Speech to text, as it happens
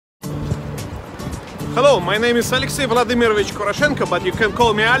Hello, my name is Alexey Vladimirovich Koroshenko, but you can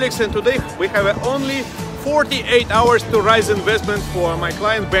call me Alex, and today we have only 48 hours to raise investment for my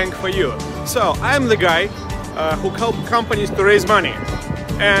client Bank4you. So I'm the guy who helps companies to raise money,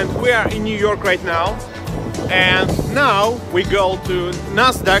 and we are in New York right now, and now we go to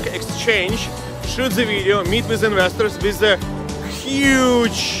Nasdaq exchange, shoot the video, meet with investors with a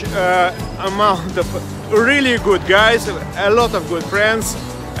huge amount of really good guys, a lot of good friends,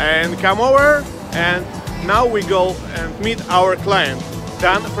 and come over, and now we go and meet our client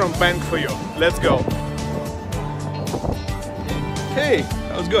Dan from Bank4you. Let's go. Hey,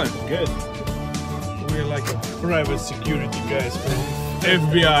 how's it going? Good. We're like a private security guys from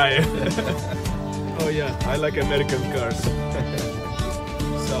FBI. Oh yeah, I like American cars.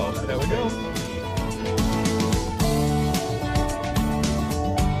 So there we go.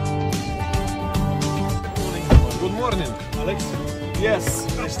 Good morning, Alex? Yes.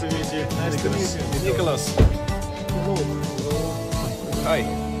 Nice to meet you. Nice to meet you. Nicholas. Hello.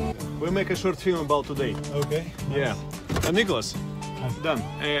 Hi. We make a short film about today. Okay. Nice. Yeah. Nicholas, Dan,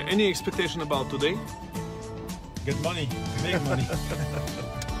 any expectation about today? Get money. Make money.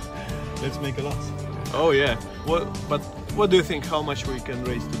 Let's make a lot. Oh yeah. But what do you think? How much we can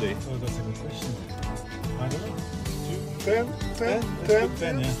raise today? Oh, that's a good question. I don't know. 10 yeah.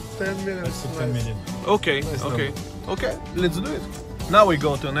 10 million. Let's do 10 million. Okay, Nice okay, okay, let's do it. Now we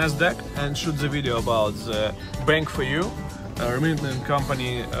go to Nasdaq and shoot the video about the Bank4you, a remittance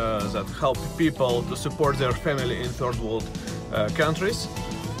company that help people to support their family in third world countries.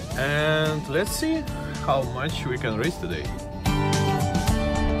 And let's see how much we can raise today.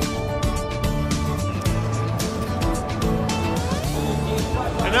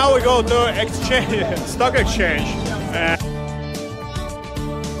 And now we go to exchange, stock exchange.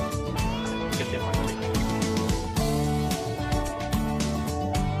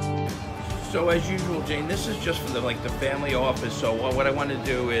 So as usual, Jane, this is just for the family office. So what I want to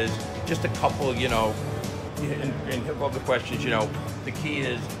do is just a couple, you know, and hit all the questions. You know, the key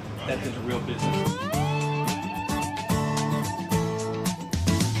is that there's a real business.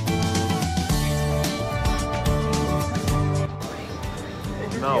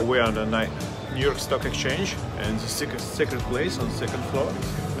 Now we are on the New York Stock Exchange, and the secret place on the second floor,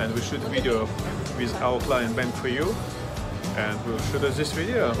 and we shoot video with our client Bank4you, and we'll shoot this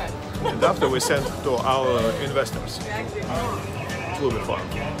video, and after we send to our investors. It will be fun.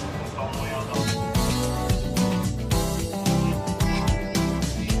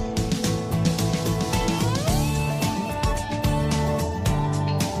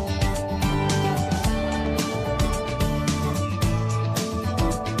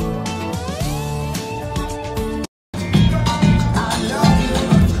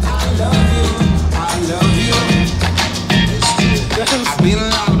 I've been a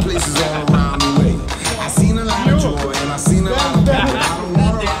lot of places all around the way. I've seen a lot of joy and I've seen a lot of people. I don't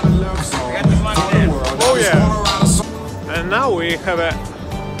want to write a love song for the world. Oh yeah. And now we have a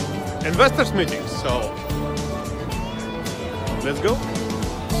investors meeting, so let's go.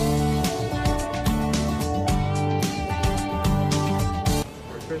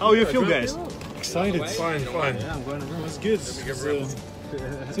 How you feel, guys? Excited. Fine. Yeah, I'm going to That's good.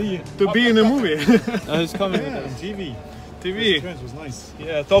 See you. To be in a movie. It's coming on TV. TV. It was nice.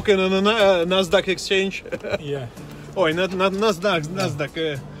 Yeah, talking on the Nasdaq exchange. Yeah. Oh, not Nasdaq.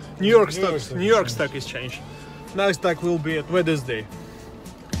 New York Stock Exchange. Nasdaq will be at Wednesday.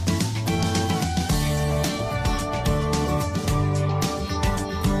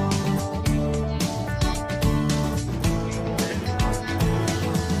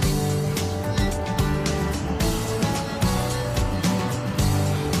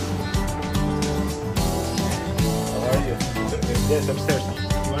 Yes, upstairs.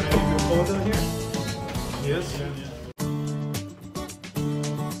 You want to leave your photo here? Yes.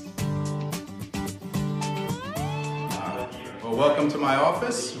 Well, welcome to my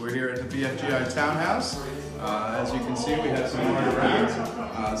office. We're here at the BFGI Townhouse. As you can see, we have some art around.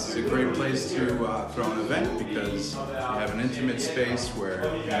 This is a great place to throw an event because you have an intimate space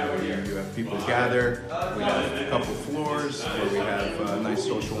where you have people gather. We have a couple floors where we have a nice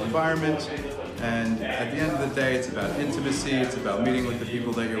social environment. And at the end of the day, it's about intimacy, it's about meeting with the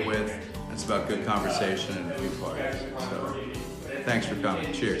people that you're with, it's about good conversation and a few parties. So, thanks for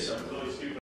coming. Cheers.